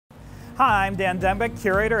Hi, I'm Dan Denbeck,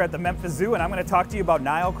 curator at the Memphis Zoo, and I'm going to talk to you about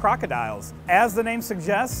Nile crocodiles. As the name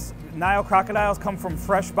suggests, Nile crocodiles come from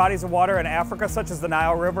fresh bodies of water in Africa, such as the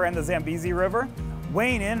Nile River and the Zambezi River.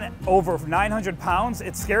 Weighing in over 900 pounds,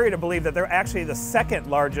 it's scary to believe that they're actually the second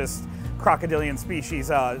largest crocodilian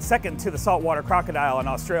species, second to the saltwater crocodile in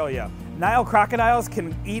Australia. Nile crocodiles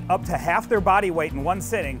can eat up to half their body weight in one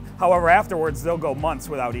sitting. However, afterwards they'll go months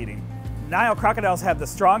without eating. Nile crocodiles have the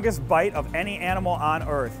strongest bite of any animal on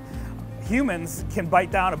Earth. Humans can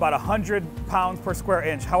bite down about 100 pounds per square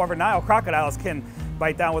inch. However, Nile crocodiles can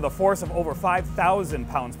bite down with a force of over 5,000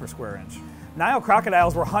 pounds per square inch. Nile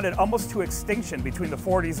crocodiles were hunted almost to extinction between the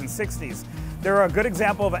 40s and 60s. They're a good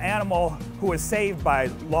example of an animal who was saved by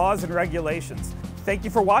laws and regulations. Thank you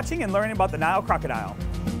for watching and learning about the Nile crocodile.